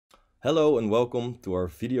Hello and welcome to our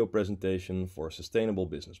video presentation for sustainable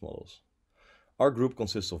business models. Our group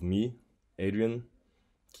consists of me, Adrian,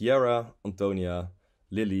 Chiara, Antonia,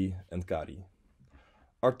 Lily and Kari.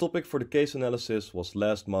 Our topic for the case analysis was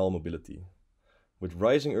last mile mobility. With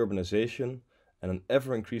rising urbanization and an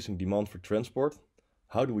ever-increasing demand for transport,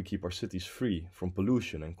 how do we keep our cities free from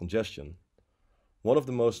pollution and congestion? One of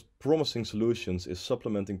the most promising solutions is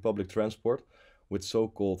supplementing public transport with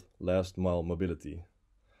so-called last mile mobility.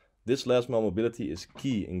 This last mile mobility is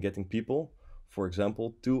key in getting people, for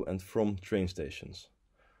example, to and from train stations.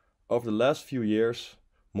 Over the last few years,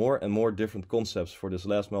 more and more different concepts for this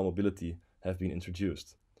last mile mobility have been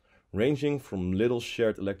introduced, ranging from little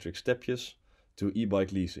shared electric stepjes to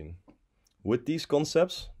e-bike leasing. With these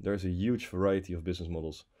concepts, there is a huge variety of business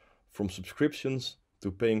models, from subscriptions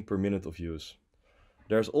to paying per minute of use.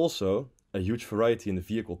 There is also a huge variety in the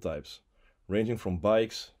vehicle types, ranging from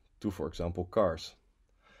bikes to, for example, cars.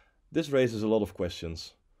 This raises a lot of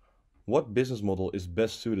questions. What business model is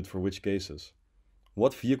best suited for which cases?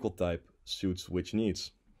 What vehicle type suits which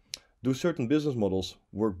needs? Do certain business models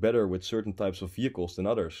work better with certain types of vehicles than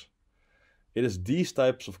others? It is these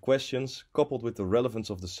types of questions, coupled with the relevance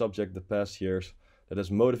of the subject the past years, that has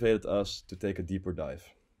motivated us to take a deeper dive.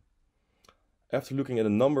 After looking at a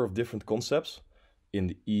number of different concepts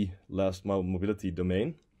in the last mile mobility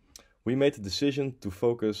domain, we made the decision to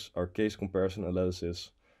focus our case comparison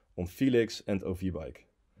analysis on Felix and OV-Bike,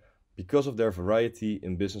 because of their variety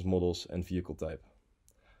in business models and vehicle type.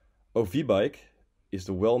 OV-Bike is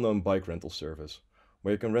the well-known bike rental service,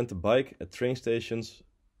 where you can rent a bike at train stations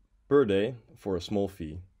per day for a small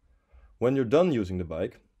fee. When you're done using the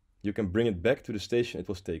bike, you can bring it back to the station it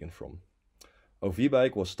was taken from.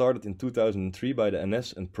 OV-Bike was started in 2003 by the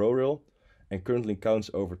NS and ProRail and currently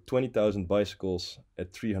counts over 20,000 bicycles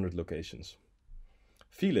at 300 locations.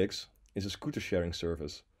 Felix is a scooter sharing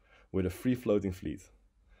service with a free-floating fleet.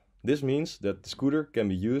 This means that the scooter can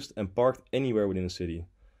be used and parked anywhere within a city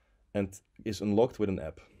and is unlocked with an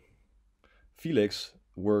app. Felix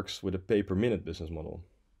works with a pay-per-minute business model.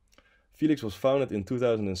 Felix was founded in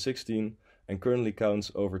 2016 and currently counts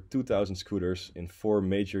over 2,000 scooters in 4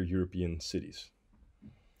 major European cities.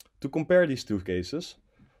 To compare these two cases,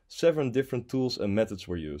 7 different tools and methods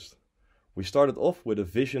were used. We started off with a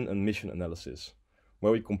vision and mission analysis,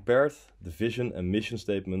 where we compared the vision and mission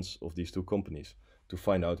statements of these two companies to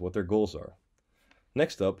find out what their goals are.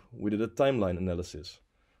 Next up, we did a timeline analysis,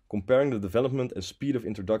 comparing the development and speed of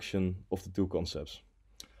introduction of the two concepts.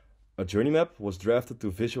 A journey map was drafted to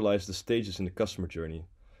visualize the stages in the customer journey,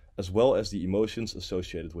 as well as the emotions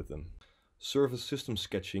associated with them. Service system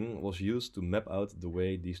sketching was used to map out the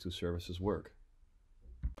way these two services work.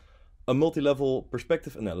 A multi-level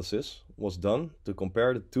perspective analysis was done to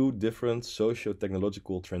compare the two different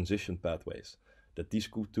socio-technological transition pathways that these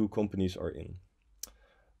two companies are in.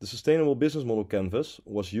 The sustainable business model canvas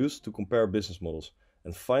was used to compare business models,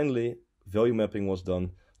 and finally, value mapping was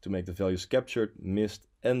done to make the values captured, missed,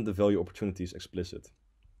 and the value opportunities explicit.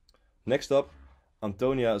 Next up,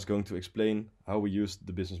 Antonia is going to explain how we used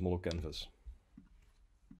the business model canvas.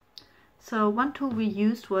 So one tool we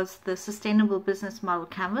used was the Sustainable Business Model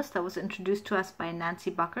Canvas that was introduced to us by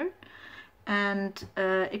Nancy Bucker. And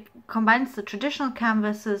it combines the traditional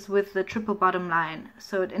canvases with the triple bottom line.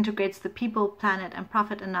 So it integrates the people, planet, and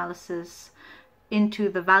profit analysis into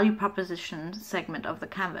the value proposition segment of the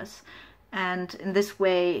canvas. And in this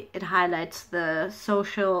way, it highlights the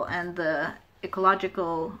social and the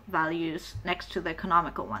ecological values next to the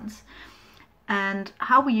economical ones. And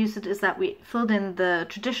how we use it is that we filled in the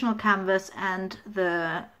traditional canvas and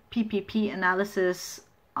the PPP analysis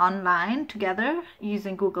online together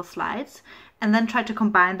using Google Slides, and then tried to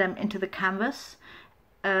combine them into the canvas,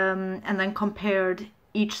 and then compared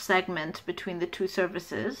each segment between the two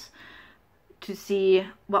services to see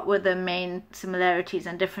what were the main similarities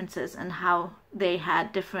and differences and how they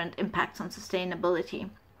had different impacts on sustainability.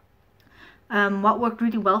 What worked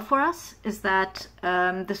really well for us is that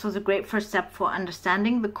this was a great first step for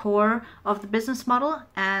understanding the core of the business model,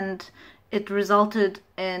 and it resulted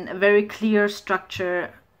in a very clear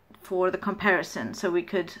structure for the comparison. So we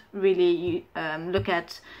could really look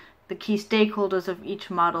at the key stakeholders of each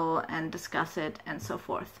model and discuss it and so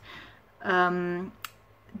forth.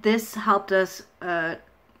 This helped us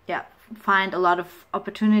find a lot of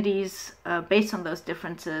opportunities based on those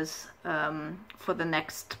differences for the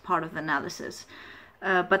next part of the analysis.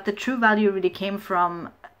 But the true value really came from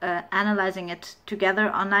analyzing it together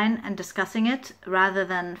online and discussing it rather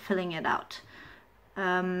than filling it out.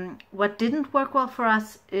 What didn't work well for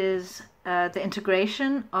us is the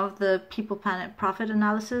integration of the people, planet, profit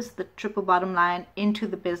analysis, the triple bottom line, into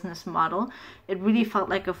the business model. It really felt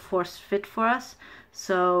like a forced fit for us.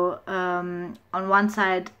 So on one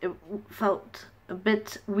side, it felt a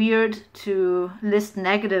bit weird to list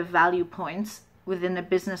negative value points within a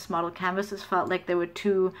business model canvas. It felt like there were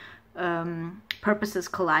two purposes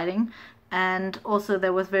colliding. And also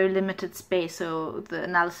there was very limited space, so the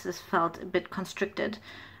analysis felt a bit constricted.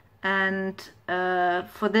 And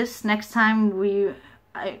for this, next time,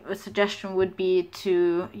 a suggestion would be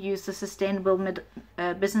to use the sustainable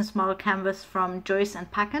business model canvas from Joyce and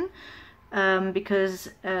Packen, because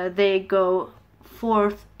they go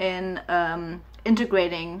forth in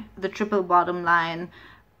integrating the triple bottom line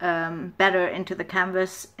better into the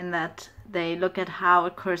canvas, in that they look at how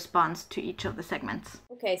it corresponds to each of the segments.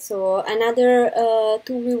 Okay, so another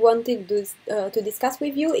tool we wanted to discuss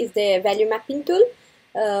with you is the value mapping tool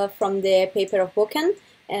from the paper of Boken,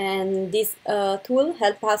 and this tool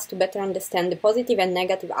helps us to better understand the positive and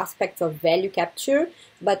negative aspects of value capture,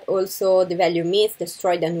 but also the value missed,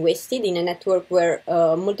 destroyed and wasted in a network where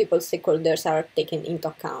multiple stakeholders are taken into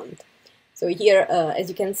account. So here, as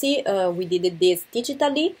you can see, we did this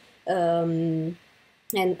digitally, and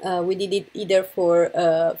we did it either for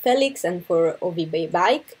Felix and for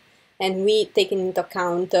OV-Bike, and we taken into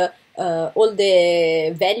account all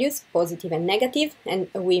the values, positive and negative, and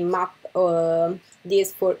we map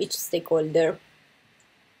this for each stakeholder.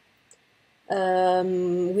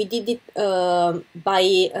 We did it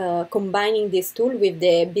by combining this tool with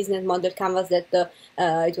the business model canvas that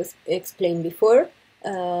it was explained before,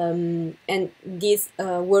 and this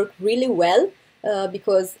worked really well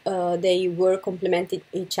because they were complementing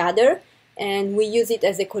each other, and we use it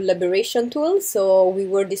as a collaboration tool. So we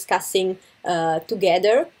were discussing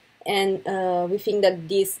together, and we think that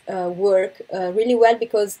this worked really well,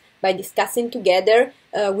 because by discussing together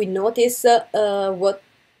we noticed what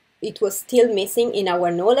it was still missing in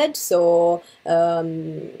our knowledge. So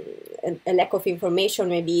a lack of information,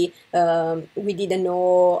 maybe we didn't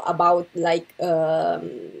know about, like,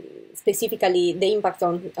 specifically the impact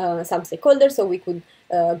on some stakeholders, so we could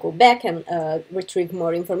go back and retrieve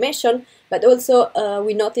more information. But also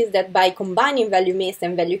we noticed that by combining value missed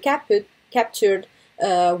and value captured,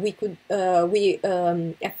 we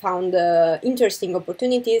have found interesting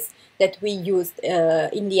opportunities that we used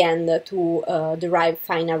in the end to derive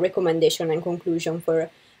final recommendation and conclusion for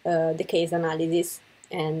the case analysis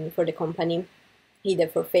and for the company, either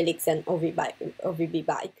for Felix and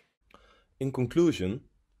OV-Bike. In conclusion,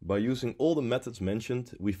 by using all the methods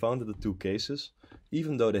mentioned, we found that the two cases,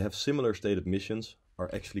 even though they have similar stated missions, are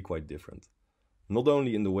actually quite different. Not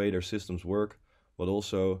only in the way their systems work, but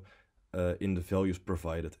also in the values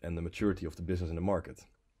provided and the maturity of the business in the market.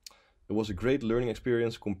 It was a great learning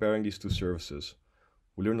experience comparing these two services.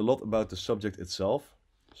 We learned a lot about the subject itself,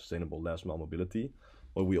 sustainable last mile mobility,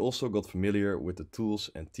 but we also got familiar with the tools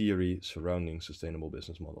and theory surrounding sustainable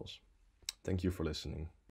business models. Thank you for listening.